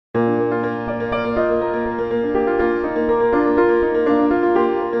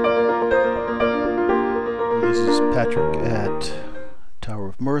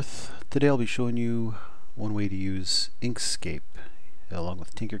Mirth. Today I'll be showing you one way to use Inkscape along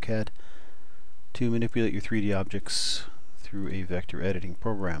with Tinkercad to manipulate your 3D objects through a vector editing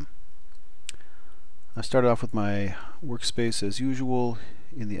program. I started off with my workspace as usual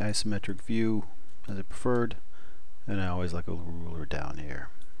in the isometric view as I preferred, and I always like a ruler down here.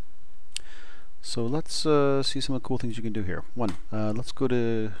 So let's see some of the cool things you can do here. One, let's go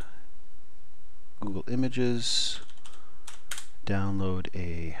to Google Images, download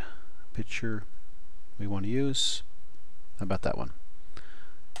a picture we want to use. How about that one?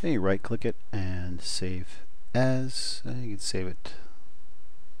 Then you right click it and save as. You can save it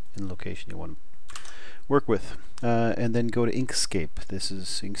in the location you want to work with. And then go to Inkscape. This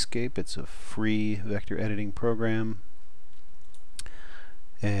is Inkscape. It's a free vector editing program.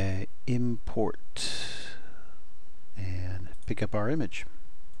 Import and pick up our image.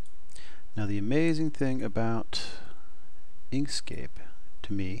 Now the amazing thing about Inkscape,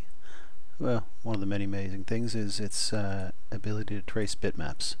 to me, well, one of the many amazing things is its ability to trace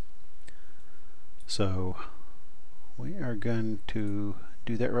bitmaps. So we are going to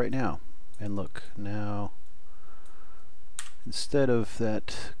do that right now. And look, now instead of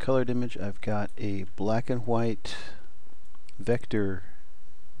that colored image, I've got a black and white vector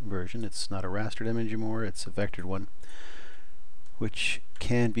version. It's not a rastered image anymore, it's a vectored one, which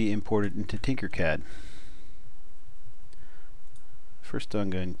can be imported into Tinkercad. First I'm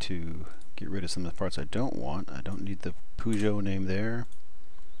going to get rid of some of the parts I don't want. I don't need the Peugeot name there.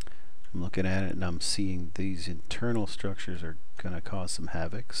 I'm looking at it and I'm seeing these internal structures are going to cause some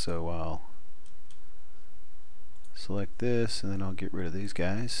havoc, so I'll select this and then I'll get rid of these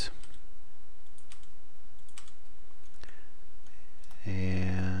guys.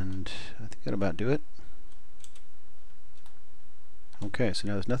 And I think that'll about do it. Okay, so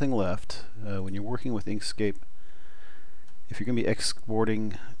now there's nothing left. When you're working with Inkscape, if you're going to be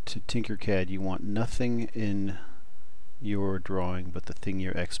exporting to Tinkercad, you want nothing in your drawing but the thing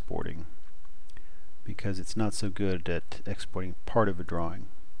you're exporting, because it's not so good at exporting part of a drawing.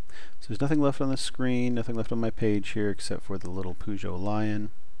 So there's nothing left on the screen, nothing left on my page here except for the little Peugeot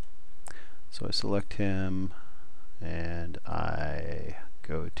lion. So I select him and I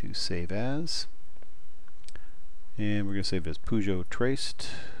go to Save As. And we're going to save it as Peugeot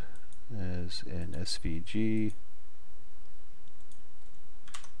Traced as an SVG.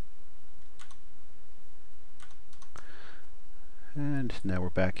 And now we're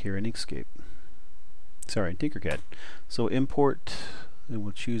back here in Inkscape. Sorry, in Tinkercad. So import, and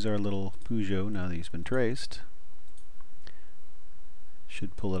we'll choose our little Peugeot now that he's been traced.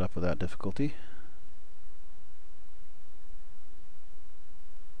 Should pull it up without difficulty.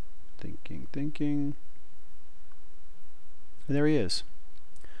 Thinking. And there he is.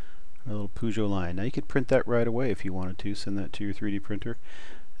 Our little Peugeot line. Now you could print that right away if you wanted to. Send that to your 3D printer.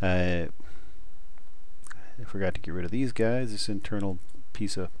 I forgot to get rid of these guys. This internal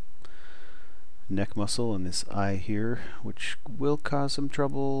piece of neck muscle and this eye here, which will cause some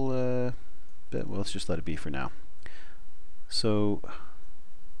trouble. But well, let's just let it be for now. So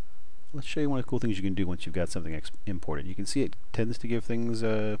let's show you one of the cool things you can do once you've got something imported. You can see it tends to give things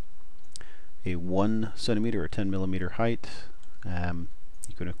a 1 centimeter or 10 millimeter height. You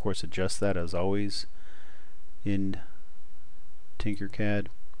can of course adjust that as always in Tinkercad,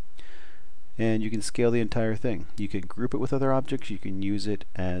 and you can scale the entire thing. You can group it with other objects. You can use it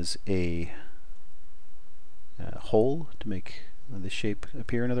as a hole to make the shape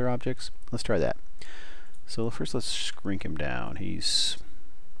appear in other objects. Let's try that. So first let's shrink him down. He's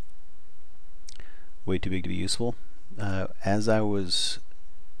way too big to be useful. As I was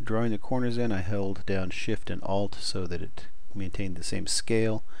drawing the corners in, I held down Shift and Alt so that it maintained the same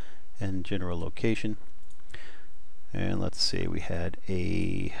scale and general location. And let's see, we had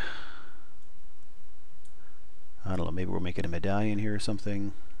a, I don't know, maybe we're making a medallion here or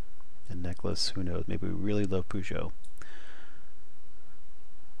something, a necklace, who knows, maybe we really love Peugeot.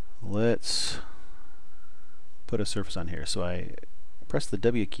 Let's put a surface on here. So I press the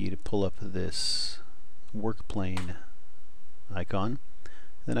W key to pull up this work plane icon.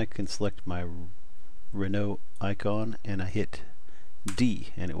 Then I can select my Renault icon and I hit D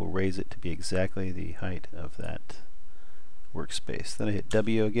and it will raise it to be exactly the height of that workspace. Then I hit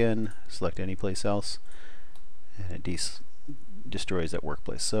W again, select any place else, and it destroys that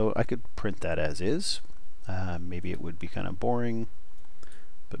workplace. So I could print that as is. Maybe it would be kind of boring,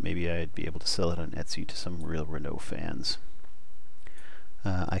 but maybe I'd be able to sell it on Etsy to some real Renault fans.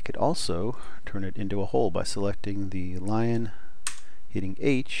 I could also turn it into a hole by selecting the lion, hitting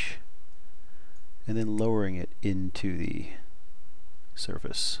H, and then lowering it into the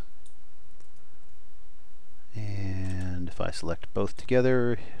surface. And if I select both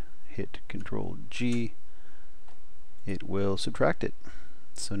together, hit Control G, it will subtract it.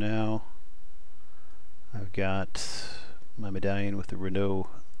 So now I've got my medallion with the Renault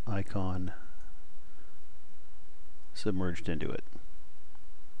icon submerged into it.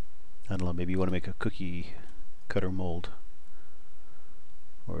 I don't know, maybe you want to make a cookie cutter mold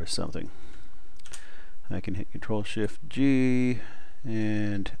or something. I can hit Control Shift G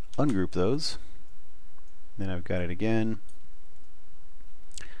and ungroup those. Then I've got it again.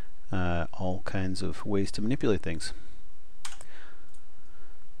 All kinds of ways to manipulate things.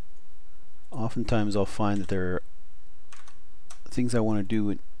 Oftentimes I'll find that there are things I want to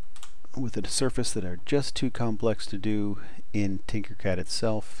do with a surface that are just too complex to do in Tinkercad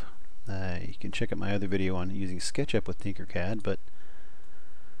itself. You can check out my other video on using Sketchup with Tinkercad, but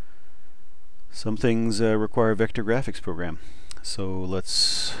some things require a vector graphics program. So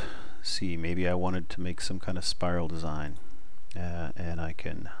let's see, maybe I wanted to make some kind of spiral design, and I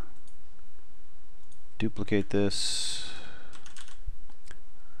can duplicate this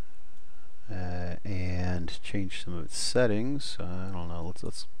and change some of its settings. I don't know,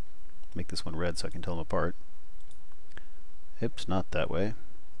 let's make this one red so I can tell them apart. Oops, not that way.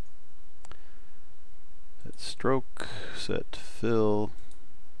 Set stroke, set fill,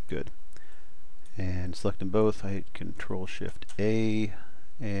 good. And select them both, I hit Control Shift A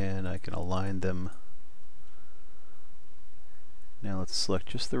and I can align them. Now let's select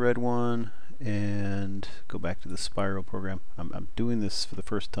just the red one and go back to the spiral program. I'm doing this for the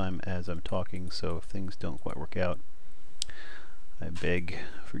first time as I'm talking, so if things don't quite work out, I beg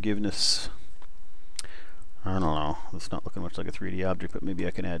forgiveness. I don't know, it's not looking much like a 3D object, but maybe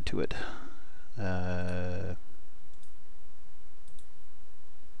I can add to it.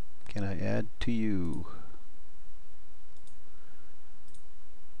 Can I add to you?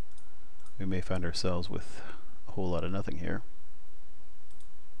 We may find ourselves with a whole lot of nothing here.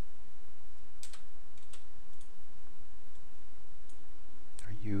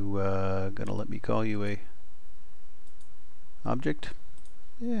 Are you gonna let me call you a object?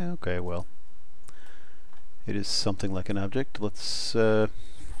 Yeah, okay, well, it is something like an object. Let's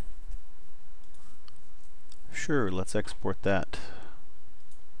sure, let's export that.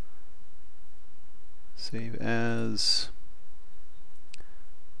 Save as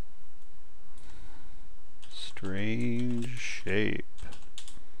strange shape.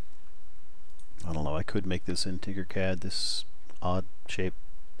 I don't know, I could make this in Tinkercad, this odd shape,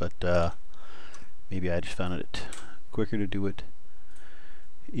 but maybe I just found it quicker to do it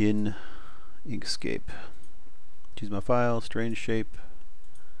in Inkscape. Choose my file, strange shape,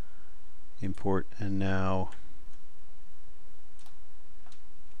 import, and now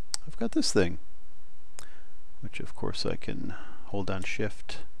I've got this thing, which of course I can hold down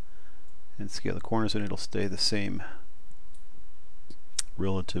Shift and scale the corners and it'll stay the same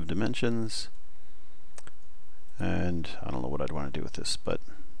relative dimensions. And I don't know what I'd want to do with this, but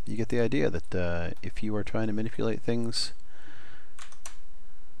you get the idea that if you are trying to manipulate things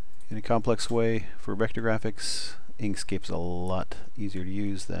in a complex way for vector graphics, Inkscape's a lot easier to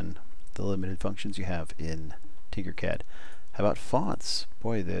use than the limited functions you have in Tinkercad. How about fonts?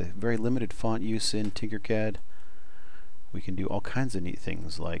 Boy, the very limited font use in Tinkercad. We can do all kinds of neat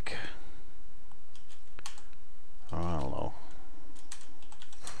things like, I don't know,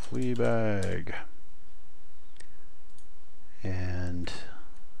 Fleabag. And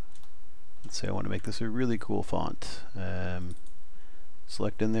let's say I want to make this a really cool font.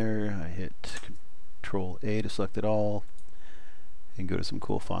 Select in there, I hit Control A to select it all, and go to some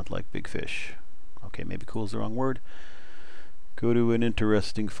cool font like Big Fish. Okay, maybe cool is the wrong word. Go to an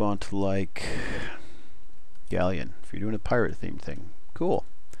interesting font like Galleon, if you're doing a pirate themed thing. Cool.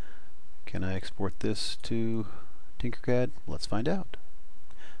 Can I export this to Tinkercad? Let's find out.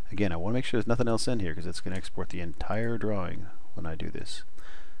 Again, I want to make sure there's nothing else in here because it's going to export the entire drawing when I do this.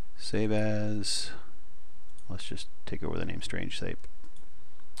 Save as, let's just take over the name Strange Shape.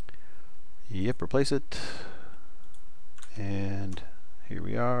 Yep, replace it. And here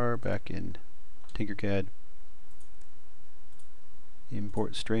we are back in Tinkercad.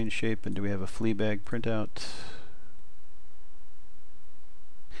 Import Strange Shape, and do we have a Fleabag printout?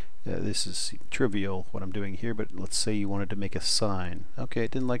 Yeah, this is trivial what I'm doing here, but let's say you wanted to make a sign. Okay,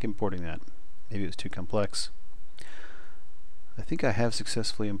 it didn't like importing that. Maybe it was too complex. I think I have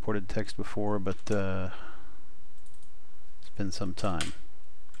successfully imported text before, but it's been some time.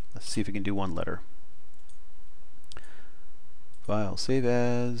 Let's see if we can do one letter. File, save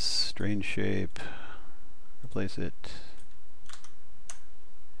as, Strange Shape, replace it,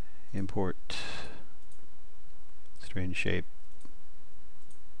 import Strange Shape.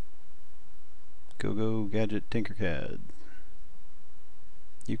 Go go gadget Tinkercad.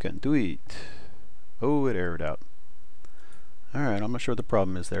 You can do it. Oh, it errored out. Alright, I'm not sure what the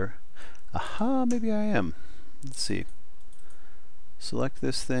problem is there. Aha, maybe I am. Let's see. Select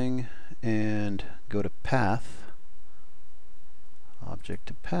this thing and go to path. Object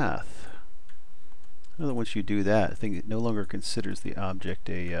to path. I know that once you do that, I think it no longer considers the object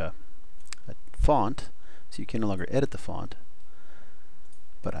a font, so you can no longer edit the font.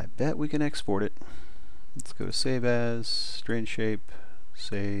 But I bet we can export it. Let's go to Save As, Strange Shape,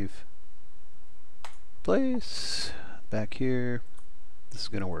 Save, Place, back here. This is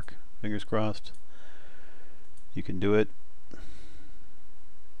going to work. Fingers crossed. You can do it.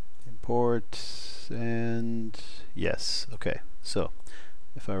 Import, and yes, okay. So,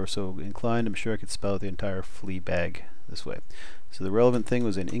 if I were so inclined, I'm sure I could spell the entire flea bag this way. So the relevant thing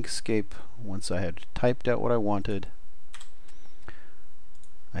was in Inkscape. Once I had typed out what I wanted,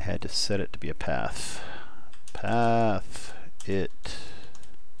 I had to set it to be a path. Path it.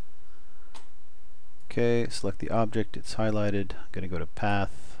 Okay, select the object, it's highlighted. I'm going to go to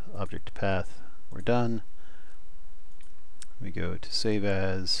path, object to path. We're done. We go to Save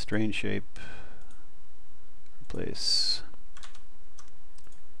As, Strange Shape, Replace.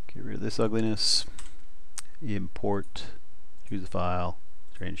 Get rid of this ugliness. Import, choose a file,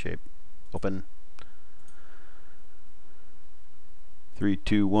 Strange Shape, open. 3,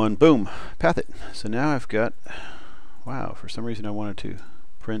 2, 1, boom! Path it. So now I've got, wow, for some reason I wanted to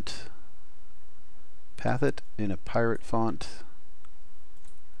print path it in a pirate font.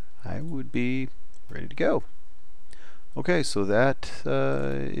 I would be ready to go. Okay, so that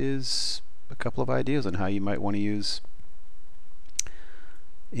is a couple of ideas on how you might want to use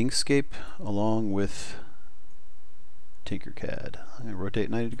Inkscape along with Tinkercad. I'm going to rotate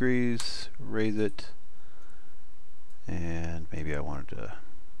 90 degrees, raise it, and maybe I wanted to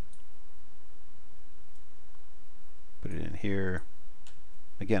put it in here.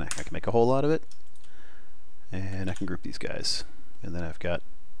 Again, I can make a whole lot of it, and I can group these guys. And then I've got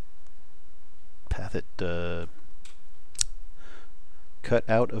path it cut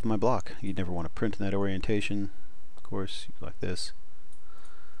out of my block. You'd never want to print in that orientation. Of course, you like this.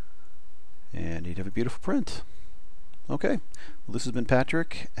 And you'd have a beautiful print. Okay, well, this has been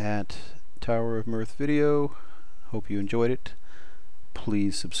Patrick at Tower of Mirth Video. Hope you enjoyed it.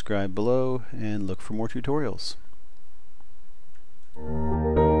 Please subscribe below and look for more tutorials.